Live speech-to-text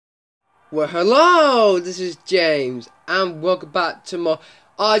Well, hello, this is James, and welcome back to my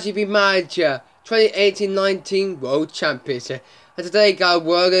IGP Manager 2018-19 World Championship. And today, guys,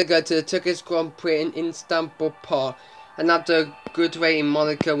 we're going to go to the Turkish Grand Prix in Istanbul Park. And after a good race in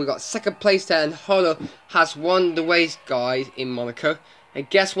Monaco, we got second place there, and Holo has won the race, guys, in Monaco. And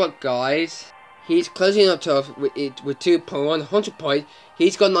guess what, guys? He's closing up to us with 100 points.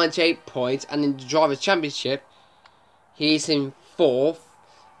 He's got 98 points, and in the Drivers' Championship, he's in 4th.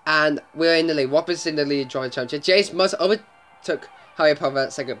 And we're in the lead. Robert's in the lead Driver Championship. Jace must overtook Harry Palmer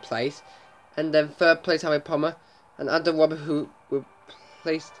at second place. And then third place Harry Palmer. And under Robert, who were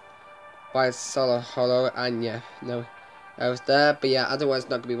placed by Solo Holo. And yeah, no, I was there. But yeah, otherwise not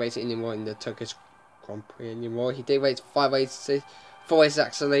going to be racing anymore in the Turkish Grand Prix anymore. He did race 4 races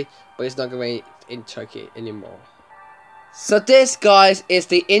actually. But he's not going to race in Turkey anymore. So this, guys, is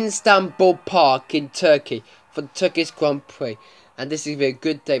the Istanbul Park in Turkey for the Turkish Grand Prix. And this is going to be a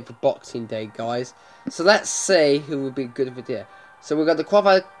good day for Boxing Day, guys. So let's see who will be good for there. So we've got the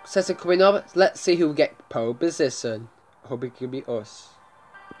qualifier session coming up. Let's see who will get pole position. I hope it could be us.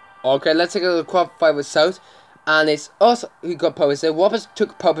 Okay, let's take a look at the qualifier result. And it's us who got pole position. Roberts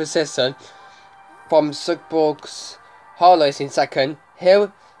took pole position from Sugborg's Harlow is in second.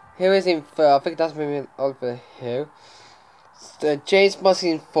 Here is in third. I think that's maybe over here. So James Moss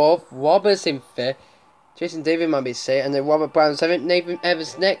in 4th. Roberts in 5th. Jason David might be 6th, and then Robert Brown 7th, Nathan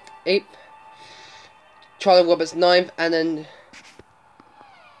Evans 8th, Charlie Roberts 9th, and then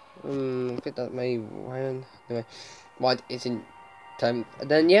I think that may Ryan. Anyway, White is in 10th,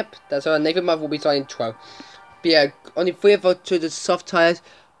 and then yep, that's all. Nathan Muff will be starting 12th. But yeah, only 3 of us to the soft tyres,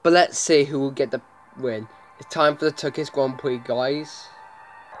 but let's see who will get the win. It's time for the Turkish Grand Prix, guys.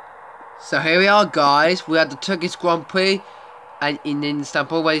 So here we are, guys. We have the Turkish Grand Prix. And in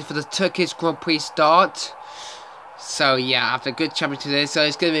Istanbul, waiting for the Turkish Grand Prix start. So yeah, after a good championship today, so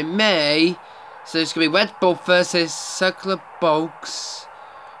it's going to be May. So it's going to be Red Bull versus Circular Bogs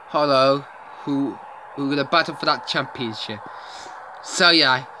Holo, who are going to battle for that championship. So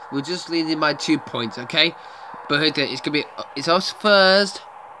yeah, we're just leading by 2 points, okay? But it's going to be it's us first,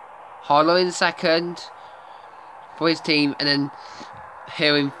 Holo in second for his team, and then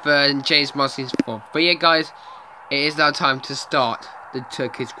here in third, and James Martin's fourth. But yeah, guys. It is now time to start the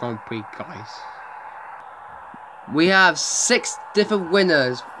Turkish Grand Prix, guys. We have 6 different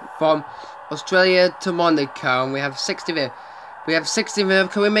winners from Australia to Monaco, and we have 60 there. We have 60 there.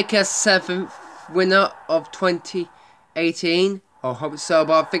 Can we make a 7th winner of 2018? I hope so,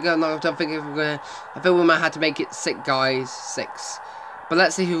 but I think we might have to make it 6, guys. 6. But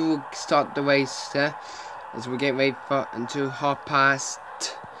let's see who will start the race there. As we get ready for until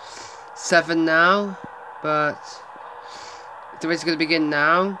 7:30 now. But the race is going to begin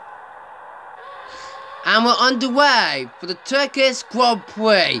now. And we're underway for the Turkish Grand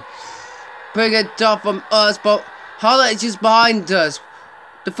Prix. Bring it up from us, but Harlow is just behind us.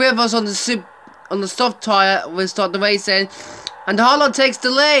 The 3 of us on the soft tyre will start the racing. And Harlow takes the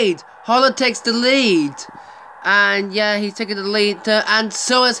lead. Harlow takes the lead. And yeah, he's taking the lead. And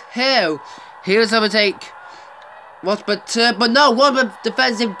so is Hill. Hill's overtake Rosberg, but no, Rosberg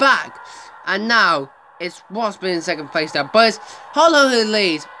defends him back. And now it's Rosberg in second place now, but it's Holo who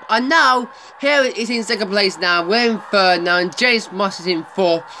leads. And now, here is in second place now. We're in third now, and James Moss is in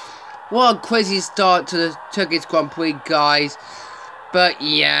 4th. What a crazy start to the Turkish Grand Prix, guys. But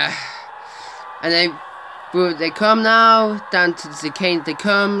yeah. And then they come now, down to the chicane they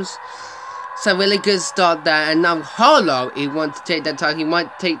comes. So really good start there. And now Holo, he wants to take that title. He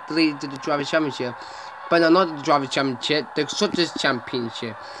might take the lead to the Drivers' Championship. But no, not the Drivers' Championship, the Constructors'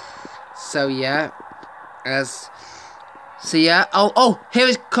 Championship. So yeah. Oh, here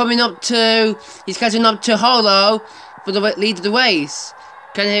he's coming up to, he's catching up to Holo for the lead of the race.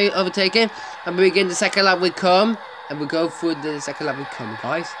 Can he overtake him? And we begin the second lap we come, and we go through the second lap we come,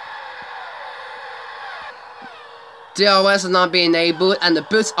 guys. DRS are now being enabled, and the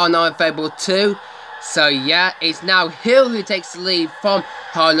boosts are now available too. So yeah, it's now Hill who takes the lead from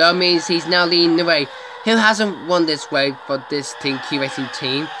Holo, means he's now leading the way. Hill hasn't won this way for this Team Q Racing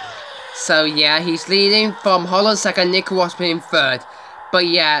team. So yeah, he's leading from Holo second, Nick Rosberg in third. But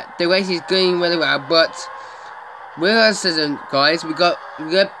yeah, the race is going really well. But we're a season, guys. We're gonna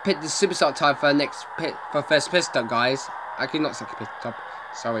pick the super start time for first pit stop, guys. Actually, not second pit stop.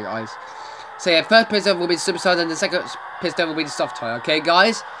 Sorry, guys. So yeah, first pit stop will be the super start, and the second pit stop will be the soft tire. Okay,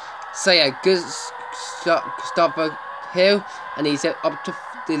 guys. So yeah, good start for Hill, and he's up to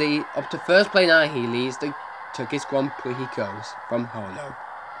first place now. He leads the Turkish Grand Prix. He goes from Holo.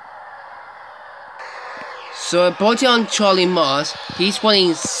 So I brought it on Charlie Moss. He's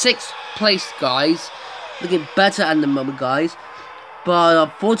winning 6th place, guys. Looking better at the moment, guys. But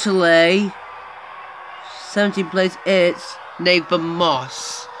unfortunately, 17th place is Nathan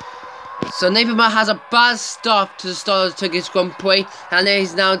Moss. So Nathan Moss has a bad start to the start of the Turkish Grand Prix, and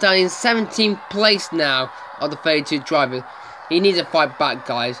he's now down in 17th place now of the 32 drivers. He needs to fight back,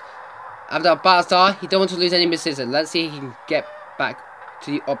 guys. After a bad start, he don't want to lose any position. Let's see if he can get back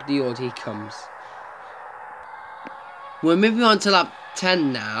to the order he comes. We're moving on to lap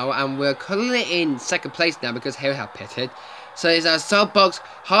 10 now, and we're currently in 2nd place now because Hill have pitted. So it's our Soapbox.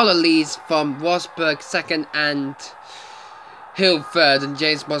 Harlow leads from Rosberg 2nd and Hill 3rd and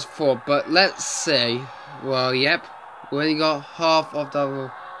James Moss 4th. But let's see. Well, yep. We only got half of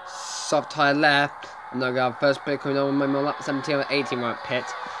the soft tyre left. I'm not going to first pit coming on with my lap 17 or 18 right pit.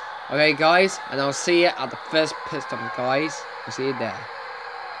 Okay, guys. And I'll see you at the first pit stop, guys. I'll see you there.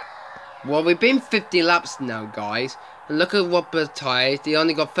 Well, we've been 50 laps now, guys. And look at Rosberg's tyres. They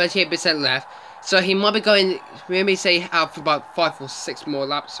only got 38% left. So he might be going, maybe say out for about 5 or 6 more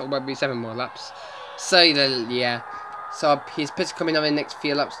laps, or maybe 7 more laps. So yeah, so his pit's coming on in the next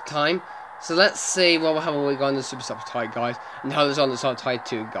few laps time. So let's see what will happen when we go on the super soft tyre, guys, and how it's on the soft tyre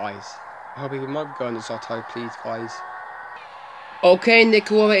too, guys. I hope he might go on the soft tyre, please, guys. Okay,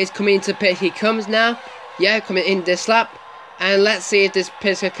 Nicola is coming into pit. He comes now. Yeah, coming in this lap, and let's see if this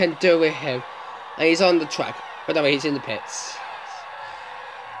pit can do with him. And he's on the track, but no, he's in the pits.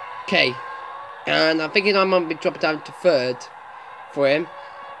 Okay. And I'm thinking I might be dropping down to 3rd for him.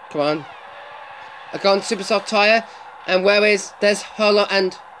 Come on. I got on super soft tyre. And there's Harlow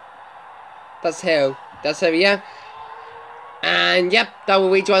and that's Hill. That's Hill, yeah. And yep, that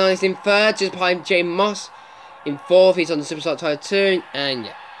will rejoin on. He's in 3rd, just behind James Moss. In 4th, he's on the super soft tyre too. And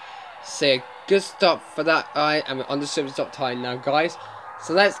yeah. So a good stop for that guy. And we're on the super soft tyre now, guys.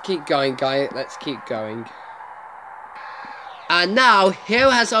 So let's keep going, guys. Let's keep going. And now Hill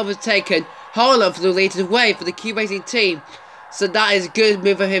has overtaken Harlow for the lead away for the Q Racing team. So that is a good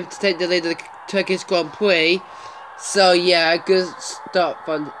move for him to take the lead of the Turkish Grand Prix. So yeah, good stop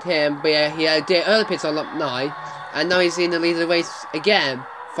from him. But yeah, he had a early pits on lap 9. And now he's in the lead of the race again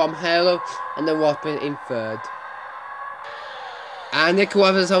from Harlow and then Rosberg in 3rd. And Nico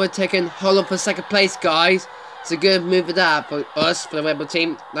Rosberg has overtaken Harlow for 2nd place, guys. It's a good move for that for us, for the Red Bull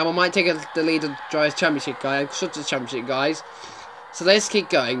team. Now we might take the lead of the Drivers' Championship, guys. Constructors' Championship, guys. So let's keep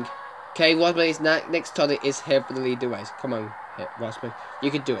going. Okay, Rosberg is next target is here for the lead of the race. Come on, Rosberg, you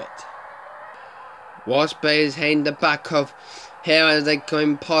can do it. Rosberg is hitting the back of here as they're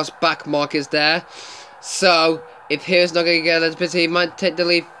going past back markers there. So if here's not going to get a bit, he might take the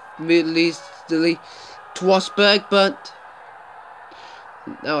lead to Rosberg, but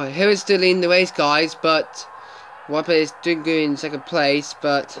no, here is still in the race, guys. But Rosberg is doing good in 2nd place,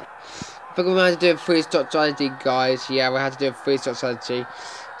 but I think we might have to do a 3-stop strategy, guys. Yeah, we have to do a 3-stop strategy.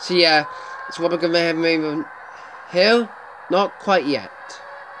 So yeah, it's what we're going to have moving Hill. Not quite yet.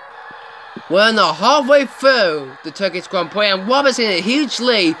 We're now halfway through the Turkish Grand Prix, and Robert's in a huge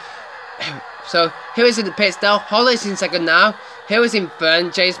lead. So Hill is in the pits now. Harlow is in 2nd now. Hill is in 3rd,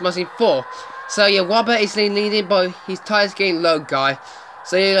 and James Moss in 4th. So yeah, Robert is leading, but his tyres getting low, guy.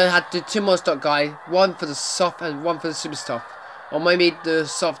 So you're gonna have to do 2 more stop, guy. 1 for the soft and 1 for the super soft, or maybe the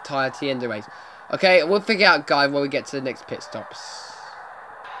soft tyre at the end of the race. Okay, we'll figure out, guy, when we get to the next pit stops.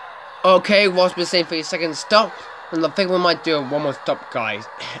 Okay, Rosberg's saying for his 2nd stop, and I think we might do 1 more stop, guys.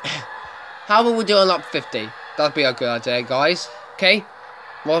 How will we do on lap 50? That'd be a good idea, guys. Okay,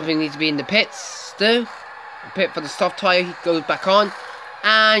 Rosberg needs to be in the pits still. Pit for the soft tyre, he goes back on,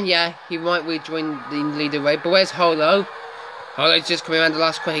 and yeah, he might rejoin the leader race. But where's Harlow? Harlow's just coming around the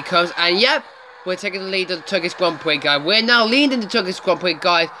last corner. He comes, and yep, we're taking the lead of the Turkish Grand Prix, guys. We're now leading the Turkish Grand Prix,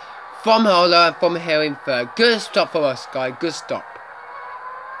 guys, from Harlow and from here in 3rd. Good stop for us, guys. Good stop.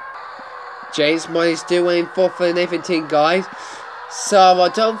 James Moss still winning 4th for the Nathan team, guys. So I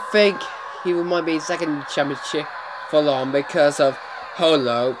don't think he might be in 2nd championship for long because of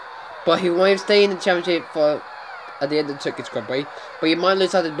Harlow. But he might stay in the championship for at the end of the Turkish Grand Prix. But he might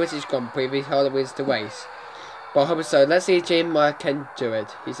lose out the British Grand Prix if Harlow wins the race. But I hope so. Let's see if James Moss can do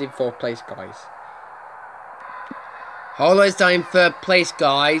it. He's in 4th place, guys. Harlow is down in 3rd place,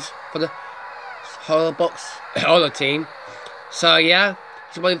 guys, for the Harlow team. So yeah,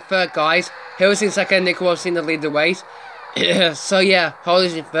 he's in 3rd, guys. Hill's in 2nd, Nick Wolf's in the lead of the race. So yeah,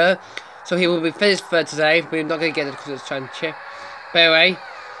 Harlow's in 3rd. So he will be finished 3rd today. We're not going to get the Constructors' Championship. But anyway,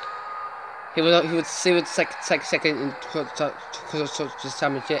 he would see with second in the Constructors'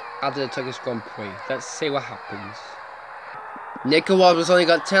 Championship after the Turkish Grand Prix. Let's see what happens. Nico Rosberg's only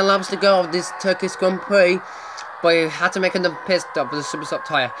got 10 laps to go of this Turkish Grand Prix, but he had to make another pit stop for the super soft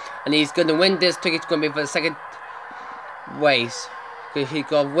tyre, and he's going to win this Turkish Grand Prix for the 2nd race. He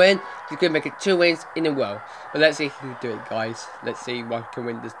got a win. He's going to make it 2 wins in a row. But let's see if he can do it, guys. Let's see what can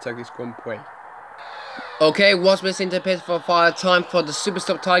win this Turkish Grand Prix. Okay, was missing the pit for a final time for the super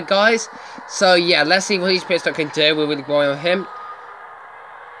stop time, guys. So yeah, let's see what his pit stop can do. We're really going on him.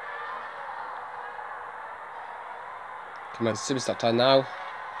 Come on, super stop time now.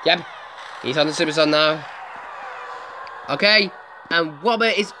 Yep, he's on the super stop now. Okay, and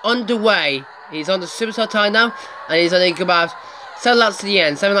Robert is underway. He's on the super stop time now, and he's only about 7 laps to the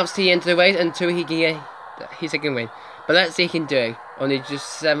end. 7 laps to the end of the race until he can get his second win. But let's see if he can do it. Only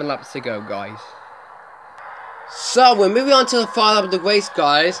just 7 laps to go, guys. So we're moving on to the final lap of the race,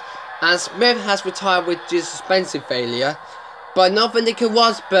 guys. And Smith has retired with just suspension failure. But not for Nico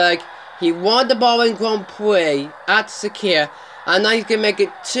Rosberg. He won the Bahrain Grand Prix at Sakir. And now he's going to make it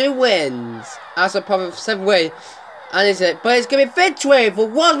 2 wins. As a part of 7 wins. And it's going to be victory for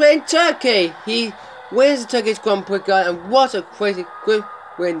Rosberg in Turkey. He wins the Turkish Grand Prix, guys. And what a crazy good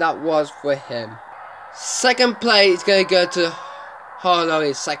win that was for him. Second place is going to go to Harlow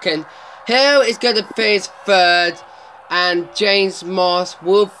in second. Hill is going to finish third. And James Moss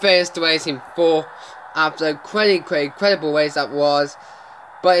will finish the race in 4th. After a incredible race that was.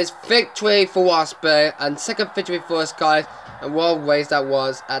 But it's victory for Rosberg and second victory for us, guys. And what a race that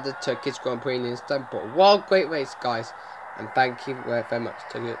was at the Turkish Grand Prix in Istanbul. What a great race, guys. And thank you very much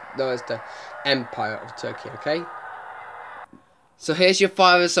to the Empire of Turkey, okay? So here's your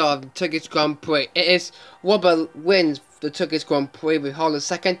final result of the Turkish Grand Prix. It is Robert wins the Turkish Grand Prix with Holland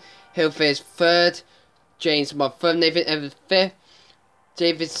second. Hill finished third. James Moss third. Nathan Evans 5th.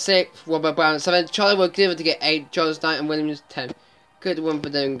 David 6th. Robert Brown 7th. Charlie was given to get 8. Jonas 9 and Williams 10. Good one for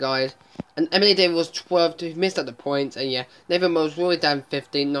them, guys. And Emily David was 12th. He missed at the points. And yeah, Nathan Moss was really down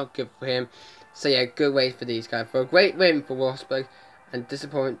 15. Not good for him. So yeah, good race for these guys. For a great win for Rosberg. And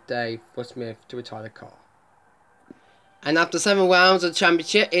disappointing day for Smith to retire the car. And after 7 rounds of the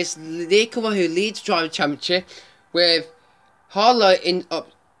championship, it's Nico who leads the driver championship. With Harlow in up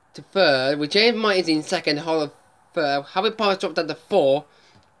to 3rd. With James Martin in 2nd. Harlow 3rd. Harry Potter dropped down to 4.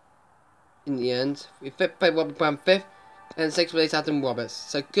 In the end. With 5th place Robert Brown 5th. And 6th place Adam Roberts.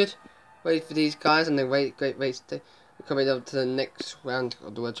 So good race for these guys, and a great race. We're coming up to the next round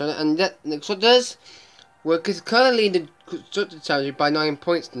of the World Championship. And that next one does. We're currently in the Constructor Championship by 9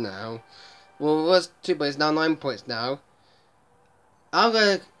 points now. Well, it was 2 points, now 9 points now.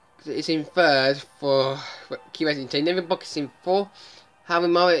 Alga is in 3rd for key racing team. Neville Buck is in 4th. Harry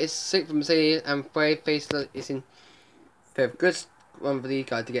Murray is 6th for Mercedes, and Frey Faisler is in 5th. Good one for these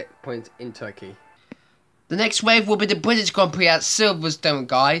guys to get points in Turkey. The next wave will be the British Grand Prix at Silverstone,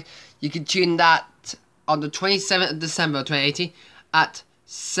 guys. You can tune that on the 27th of December 2018 at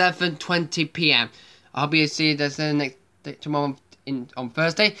 7:20 PM. I'll be seeing this next tomorrow on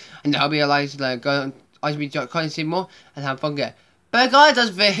Thursday, and I'll be allowed to go on IGP.com and see more and have fun there. But guys,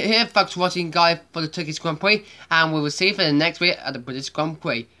 that's it here. Thanks for watching, guys, for the Turkish Grand Prix, and we will see you for the next week at the British Grand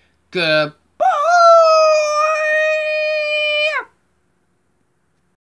Prix. Goodbye.